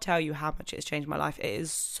can't tell you how much it's changed my life. It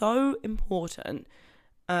is so important.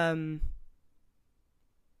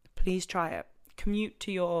 Please try it. Commute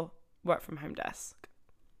to your work from home desk.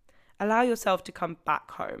 Allow yourself to come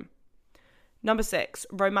back home. Number 6,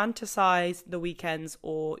 romanticize the weekends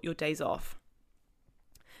or your days off.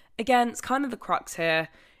 Again, it's kind of the crux here.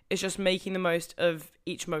 It's just making the most of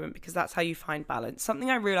each moment because that's how you find balance. Something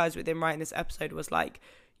I realized within writing this episode was like,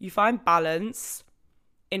 you find balance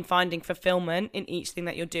in finding fulfillment in each thing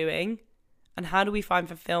that you're doing. And how do we find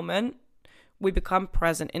fulfillment? We become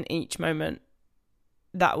present in each moment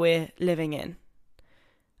that we're living in.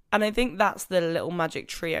 And I think that's the little magic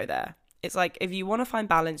trio there. It's like, if you want to find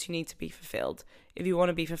balance, you need to be fulfilled. If you want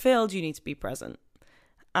to be fulfilled, you need to be present.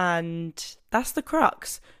 And that's the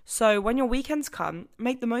crux. So when your weekends come,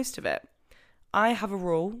 make the most of it. I have a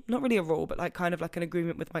rule, not really a rule, but like kind of like an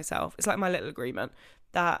agreement with myself. It's like my little agreement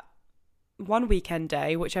that one weekend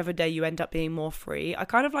day, whichever day you end up being more free, I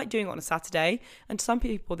kind of like doing it on a Saturday. And to some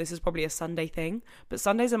people, this is probably a Sunday thing, but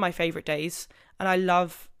Sundays are my favorite days. And I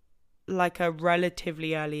love like a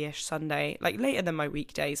relatively early-ish Sunday, like later than my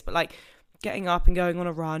weekdays, but like getting up and going on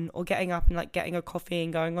a run, or getting up and like getting a coffee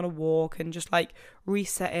and going on a walk and just like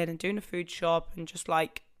resetting and doing a food shop and just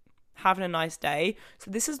like having a nice day. So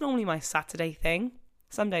this is normally my Saturday thing.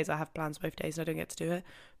 Some days I have plans both days and I don't get to do it,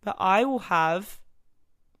 but I will have,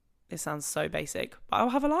 it sounds so basic, but I'll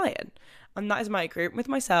have a lie-in. And that is my agreement with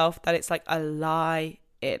myself that it's like a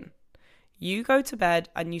lie-in. You go to bed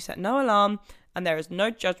and you set no alarm, and there is no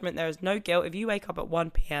judgment, there is no guilt. If you wake up at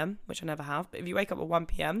 1 p.m, which I never have, but if you wake up at 1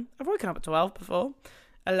 p.m, I've woken up at 12 before,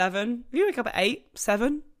 11, if you wake up at 8,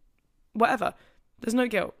 7, whatever, there's no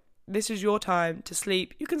guilt. This is your time to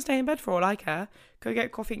sleep. You can stay in bed for all I care. Go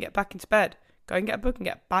get coffee and get back into bed. Go and get a book and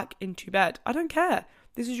get back into bed. I don't care.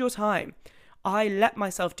 This is your time. I let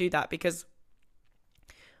myself do that because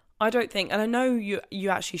I don't think, and I know you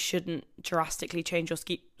actually shouldn't drastically change your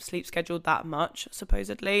sleep schedule that much,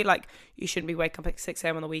 supposedly. Like, you shouldn't be waking up at 6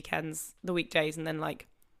 a.m. on the weekends, the weekdays, and then, like,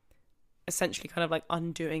 essentially kind of, like,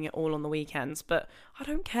 undoing it all on the weekends. But I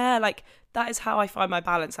don't care. Like, that is how I find my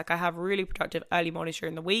balance. Like, I have really productive early mornings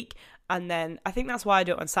during the week, and then I think that's why I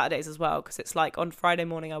do it on Saturdays as well, because it's, like, on Friday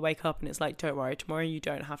morning I wake up and it's like, don't worry, tomorrow you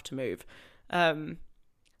don't have to move.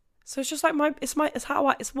 So it's just like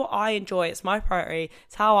it's what I enjoy. It's my priority.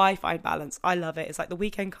 It's how I find balance. I love it. It's like the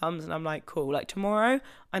weekend comes and I'm like, cool. Like, tomorrow,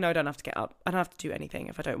 I know I don't have to get up. I don't have to do anything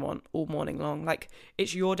if I don't want all morning long. Like,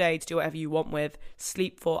 it's your day to do whatever you want with.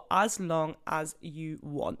 Sleep for as long as you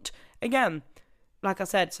want. Again, like I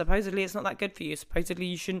said, supposedly it's not that good for you. Supposedly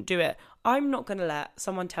you shouldn't do it. I'm not going to let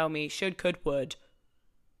someone tell me should, could, would,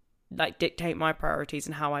 like, dictate my priorities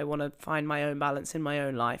and how I want to find my own balance in my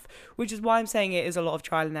own life, which is why I'm saying it is a lot of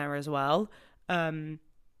trial and error as well.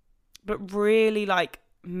 But really, like,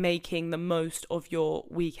 making the most of your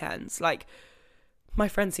weekends. Like, my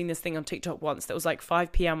friend seen this thing on TikTok once that was like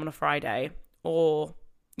 5 p.m. on a Friday, or,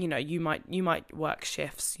 you know, you might work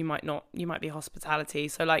shifts, you might not, you might be hospitality.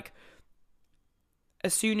 So, like,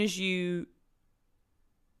 as soon as you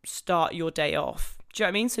start your day off, do you know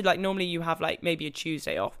what I mean? So, like, normally you have, like, maybe a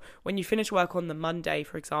Tuesday off. When you finish work on the Monday,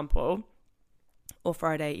 for example, or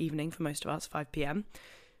Friday evening for most of us, 5 p.m,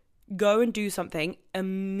 go and do something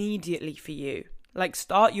immediately for you. Like,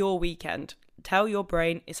 start your weekend. Tell your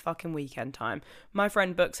brain it's fucking weekend time. My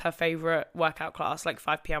friend books her favourite workout class, like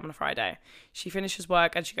 5 p.m. on a Friday. She finishes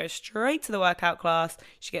work and she goes straight to the workout class.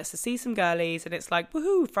 She gets to see some girlies and it's like,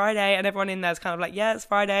 woohoo, Friday. And everyone in there is kind of like, yeah, it's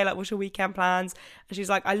Friday. Like, what's your weekend plans? And she's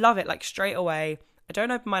like, I love it. Like, straight away. I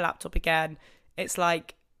don't open my laptop again. It's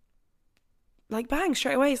like bang,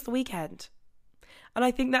 straight away, it's the weekend. And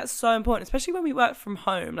I think that's so important, especially when we work from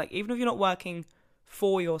home. Like, even if you're not working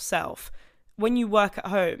for yourself, when you work at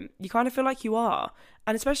home, you kind of feel like you are.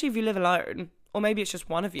 And especially if you live alone, or maybe it's just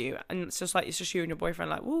one of you, and it's just you and your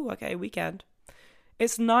boyfriend, like, woo, okay, weekend.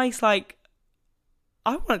 It's nice, like,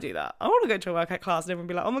 I want to do that. I want to go to a workout class and everyone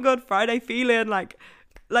be like, oh my God, Friday feeling, like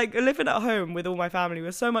living at home with all my family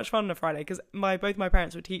was so much fun on a Friday, because both my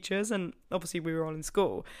parents were teachers and obviously we were all in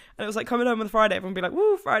school, and it was like coming home on the Friday, everyone would be like,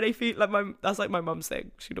 woo, Friday feel, like, that's like my mum's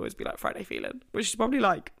thing. She'd always be like, Friday feeling, which she's probably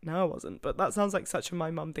like, no, I wasn't, but that sounds like such a my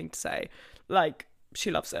mum thing to say. Like,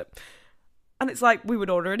 she loves it. And it's like, we would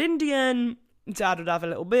order an Indian, dad would have a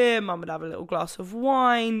little beer, mum would have a little glass of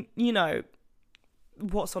wine, you know,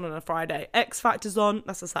 what's on a Friday? X Factor's on.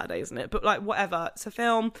 That's a Saturday, isn't it? But, like, whatever. It's a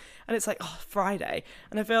film, and it's like, oh, Friday.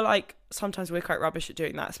 And I feel like sometimes we're quite rubbish at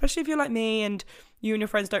doing that, especially if you're like me and you and your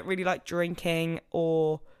friends don't really like drinking,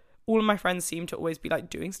 or all of my friends seem to always be like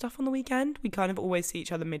doing stuff on the weekend. We kind of always see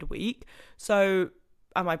each other midweek. So,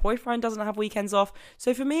 and my boyfriend doesn't have weekends off.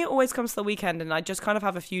 So for me, it always comes to the weekend and I just kind of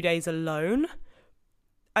have a few days alone.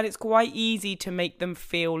 And it's quite easy to make them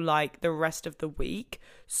feel like the rest of the week.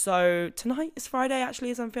 So tonight is Friday, actually,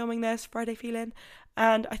 as I'm filming this, Friday feeling.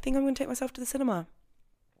 And I think I'm going to take myself to the cinema.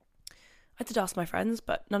 I did ask my friends,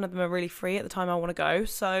 but none of them are really free at the time I want to go.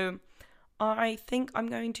 So I think I'm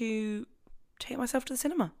going to take myself to the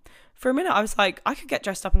cinema. For a minute, I was like, I could get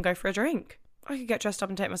dressed up and go for a drink. I could get dressed up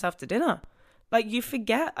and take myself to dinner. Like, you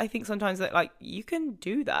forget, I think, sometimes that, like, you can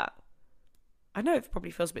do that. I know it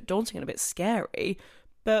probably feels a bit daunting and a bit scary,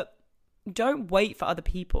 but don't wait for other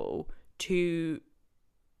people to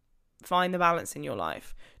find the balance in your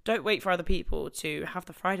life. Don't wait for other people to have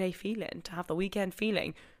the Friday feeling, to have the weekend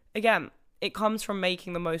feeling. Again, it comes from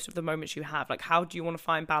making the most of the moments you have. Like, how do you want to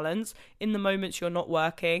find balance in the moments you're not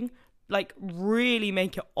working? Like, really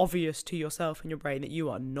make it obvious to yourself and your brain that you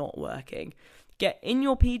are not working. Get in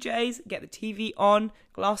your PJs, get the TV on,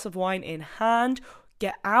 glass of wine in hand,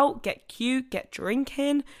 get out, get cute, get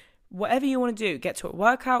drinking. Whatever you want to do, get to a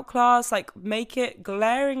workout class, like, make it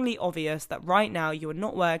glaringly obvious that right now you are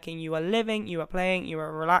not working, you are living, you are playing, you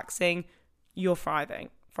are relaxing, you're thriving.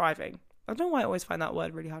 I don't know why I always find that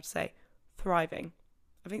word really hard to say. Thriving.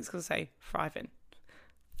 I think it's because I say thriving.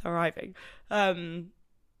 Thriving.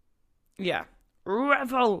 Yeah.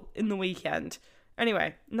 Revel in the weekend.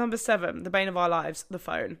 Anyway, number 7, the bane of our lives, the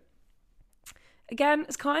phone. Again,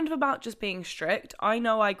 it's kind of about just being strict. I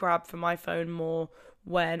know I grab for my phone more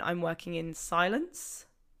when I'm working in silence.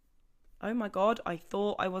 Oh my God, I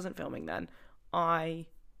thought I wasn't filming then. I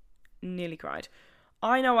nearly cried.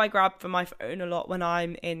 I know I grab for my phone a lot when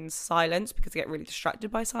I'm in silence because I get really distracted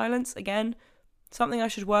by silence. Again, something I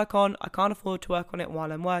should work on. I can't afford to work on it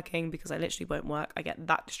while I'm working because I literally won't work. I get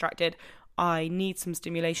that distracted. I need some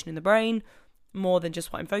stimulation in the brain more than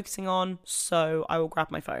just what I'm focusing on, so I will grab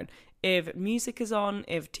my phone. If music is on,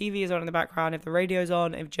 if TV is on in the background, if the radio's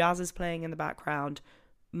on, if jazz is playing in the background,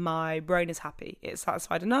 my brain is happy. It's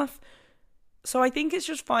satisfied enough. So I think it's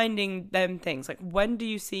just finding them things. Like, when do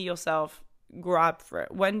you see yourself grab for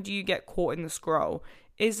it? When do you get caught in the scroll?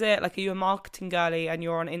 Is it like, are you a marketing girly and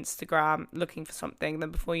you're on Instagram looking for something,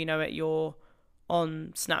 then before you know it you're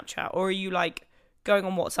on Snapchat? Or are you like going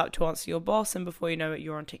on WhatsApp to answer your boss and before you know it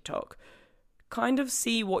you're on TikTok? Kind of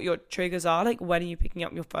see what your triggers are. Like, when are you picking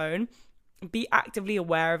up your phone? Be actively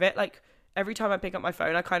aware of it. Like, every time I pick up my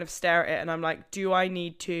phone I kind of stare at it and I'm like, do I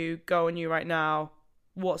need to go on you right now?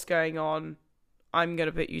 What's going on? I'm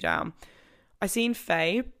gonna put you down. I seen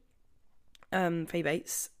Faye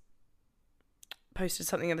Bates posted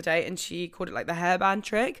something the other day and she called it like the hairband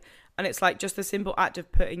trick, and it's like just the simple act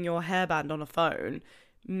of putting your hairband on a phone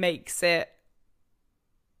makes it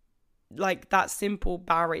like that simple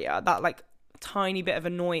barrier, that like tiny bit of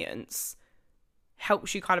annoyance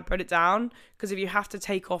helps you kind of put it down. Because if you have to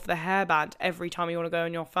take off the hairband every time you want to go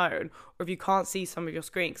on your phone, or if you can't see some of your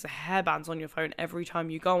screen because the hairband's on your phone every time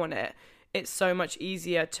you go on it, it's so much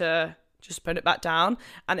easier to just put it back down,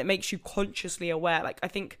 and it makes you consciously aware. Like, I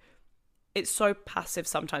think it's so passive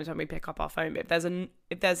sometimes when we pick up our phone, but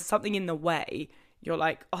if there's something in the way, you're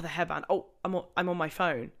like, oh, the hairband, oh, I'm on my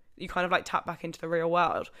phone. You kind of like tap back into the real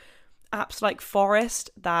world. Apps like Forest,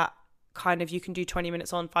 that kind of, you can do 20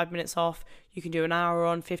 minutes on, 5 minutes off, you can do an hour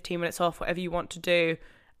on, 15 minutes off, whatever you want to do,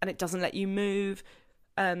 and it doesn't let you move.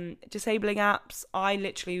 Disabling apps, I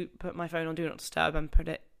literally put my phone on Do Not Disturb and put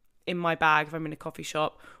it in my bag if I'm in a coffee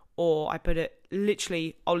shop, or I put it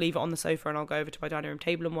literally, I'll leave it on the sofa and I'll go over to my dining room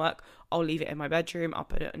table and work. I'll leave it in my bedroom, I'll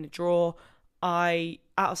put it in a drawer. I,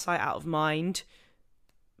 out of sight, out of mind,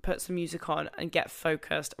 put some music on and get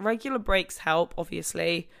focused. Regular breaks help,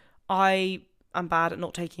 obviously. I am bad at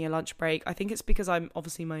not taking a lunch break. I think it's because I'm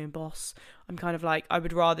obviously my own boss. I'm kind of like, I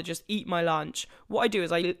would rather just eat my lunch. What I do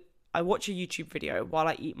is I watch a YouTube video while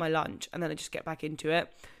I eat my lunch and then I just get back into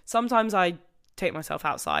it. Sometimes I take myself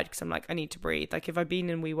outside because I'm like, I need to breathe. Like, if I've been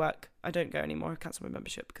in WeWork, I don't go anymore. I cancelled my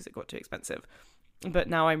membership because it got too expensive. But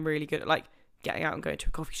now I'm really good at like getting out and going to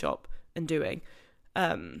a coffee shop and doing.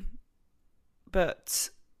 But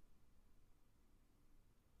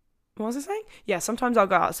what was I saying? Yeah, sometimes I'll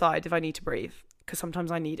go outside if I need to breathe, because sometimes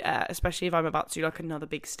I need air, especially if I'm about to do like another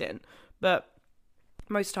big stint. But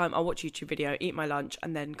most of the time I'll watch a YouTube video, eat my lunch,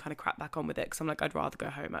 and then kind of crack back on with it, because I'm like, I'd rather go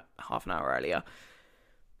home at half an hour earlier.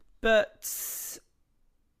 But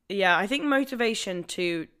yeah, I think motivation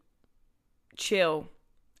to chill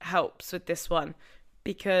helps with this one,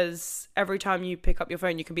 because every time you pick up your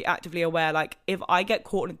phone, you can be actively aware, like, if I get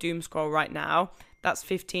caught in a doom scroll right now, that's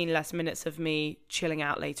 15 less minutes of me chilling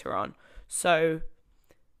out later on. So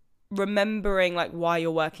remembering like why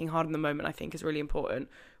you're working hard in the moment, I think, is really important,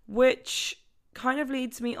 which kind of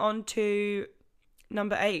leads me on to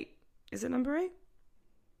number 8. Is it number 8?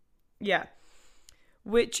 Yeah.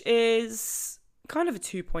 Which is kind of a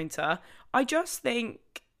 2-pointer. I just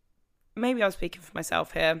think, maybe I'm speaking for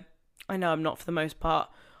myself here, I know I'm not for the most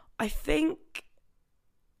part, I think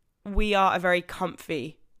we are a very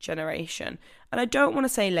comfy generation. And I don't want to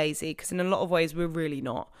say lazy, because in a lot of ways we're really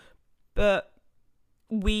not. But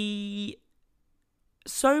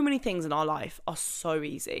so many things in our life are so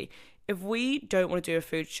easy. If we don't want to do a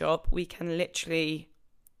food shop, we can literally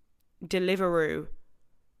Deliveroo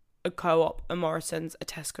a Co-op, a Morrison's, a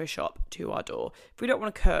Tesco shop to our door. If we don't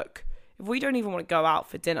want to cook, if we don't even want to go out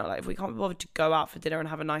for dinner, like if we can't be bothered to go out for dinner and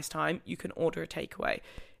have a nice time, you can order a takeaway.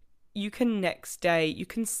 You can next day, you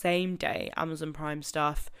can same day Amazon Prime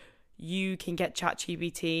stuff. You can get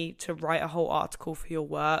ChatGPT to write a whole article for your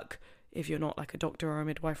work if you're not like a doctor or a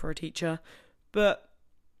midwife or a teacher. But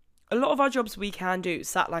a lot of our jobs we can do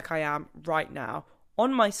sat like I am right now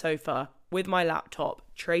on my sofa with my laptop,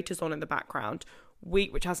 Traitors on in the background,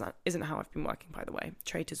 which isn't how I've been working, by the way.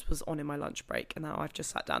 Traitors was on in my lunch break, and now I've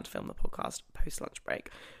just sat down to film the podcast post lunch break.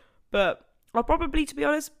 But I'll probably, to be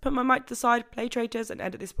honest, put my mic to the side, play Traitors, and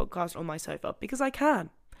edit this podcast on my sofa because I can.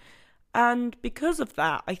 And because of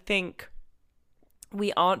that, I think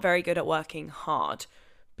we aren't very good at working hard,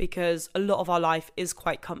 because a lot of our life is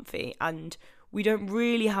quite comfy and we don't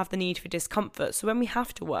really have the need for discomfort. So when we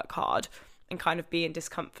have to work hard and kind of be in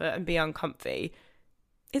discomfort and be uncomfy,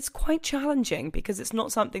 it's quite challenging because it's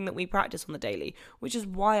not something that we practice on the daily, which is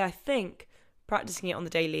why I think practicing it on the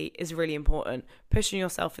daily is really important. Pushing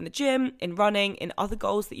yourself in the gym, in running, in other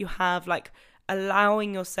goals that you have, like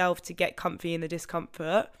allowing yourself to get comfy in the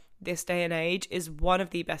discomfort this day and age is one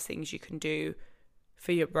of the best things you can do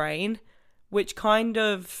for your brain, which kind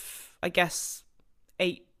of, I guess,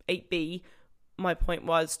 8B, my point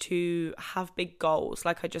was to have big goals.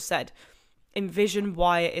 Like I just said, envision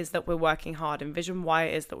why it is that we're working hard, envision why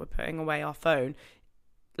it is that we're putting away our phone.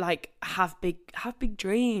 Like have big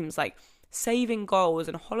dreams, like saving goals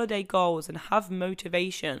and holiday goals, and have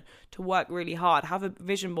motivation to work really hard. Have a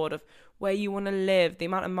vision board of where you want to live, the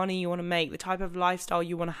amount of money you want to make, the type of lifestyle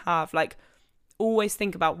you want to have. Like always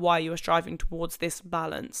think about why you are striving towards this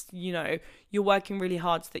balance. You know, you're working really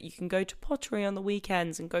hard so that you can go to pottery on the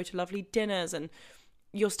weekends and go to lovely dinners, and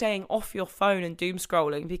you're staying off your phone and doom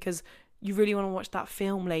scrolling because you really want to watch that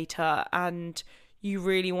film later, and you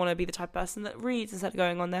really want to be the type of person that reads instead of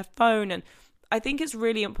going on their phone. And I think it's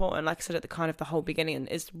really important, like I said at the whole beginning,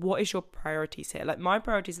 is what is your priorities here? Like my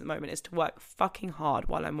priorities at the moment is to work fucking hard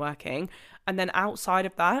while I'm working. And then outside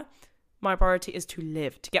of that, my priority is to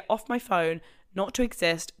live, to get off my phone, not to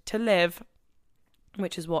exist, to live,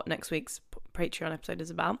 which is what next week's Patreon episode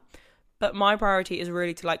is about. But my priority is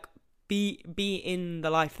really to like be in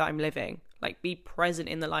the life that I'm living, like be present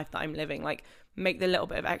in the life that I'm living, like make the little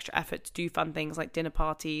bit of extra effort to do fun things like dinner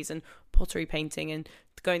parties and pottery painting and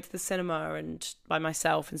going to the cinema and by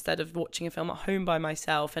myself instead of watching a film at home by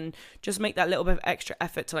myself, and just make that little bit of extra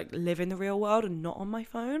effort to like live in the real world and not on my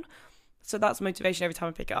phone. So that's motivation every time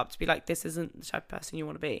I pick it up, to be like, this isn't the type of person you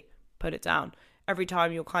want to be. Put it down. Every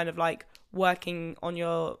time you're kind of like working on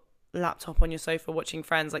your laptop on your sofa watching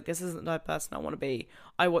Friends, like this isn't the type of person I want to be.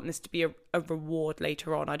 I want this to be a reward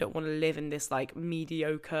later on. I don't want to live in this like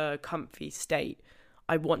mediocre comfy state.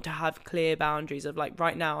 I want to have clear boundaries of like,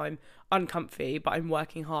 right now I'm uncomfy but I'm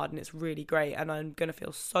working hard and it's really great, and I'm going to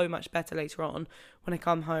feel so much better later on when I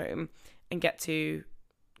come home and get to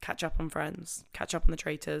catch up on Friends, catch up on The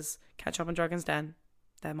Traitors, catch up on Dragon's Den.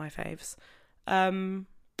 They're my faves. And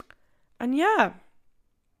yeah,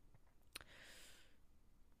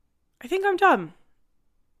 I think I'm done.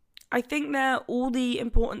 I think they're all the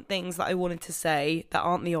important things that I wanted to say that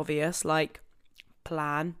aren't the obvious, like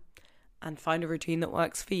plan and find a routine that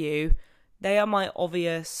works for you. They are my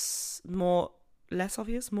obvious, more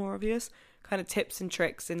obvious kind of tips and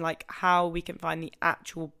tricks in like how we can find the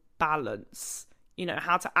actual balance, you know,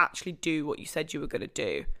 how to actually do what you said you were going to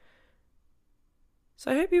do.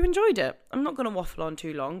 So I hope you enjoyed it. I'm not going to waffle on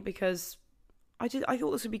too long because I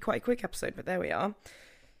thought this would be quite a quick episode, but there we are.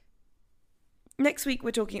 Next week,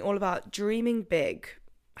 we're talking all about dreaming big.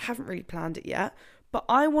 I haven't really planned it yet, but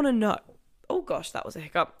I want to know. Oh gosh, that was a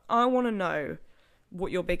hiccup. I want to know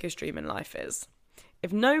what your biggest dream in life is.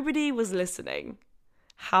 If nobody was listening,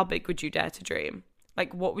 how big would you dare to dream?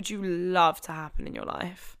 Like, what would you love to happen in your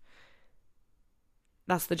life?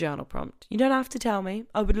 That's the journal prompt. You don't have to tell me.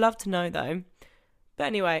 I would love to know though. But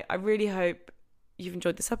anyway, I really hope you've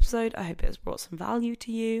enjoyed this episode. I hope it has brought some value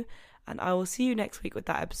to you. And I will see you next week with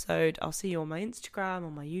that episode. I'll see you on my Instagram,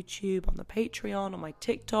 on my YouTube, on the Patreon, on my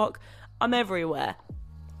TikTok. I'm everywhere.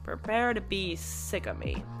 Prepare to be sick of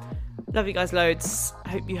me. Love you guys loads. I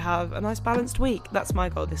hope you have a nice balanced week. That's my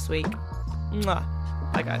goal this week. Mwah.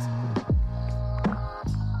 Bye guys.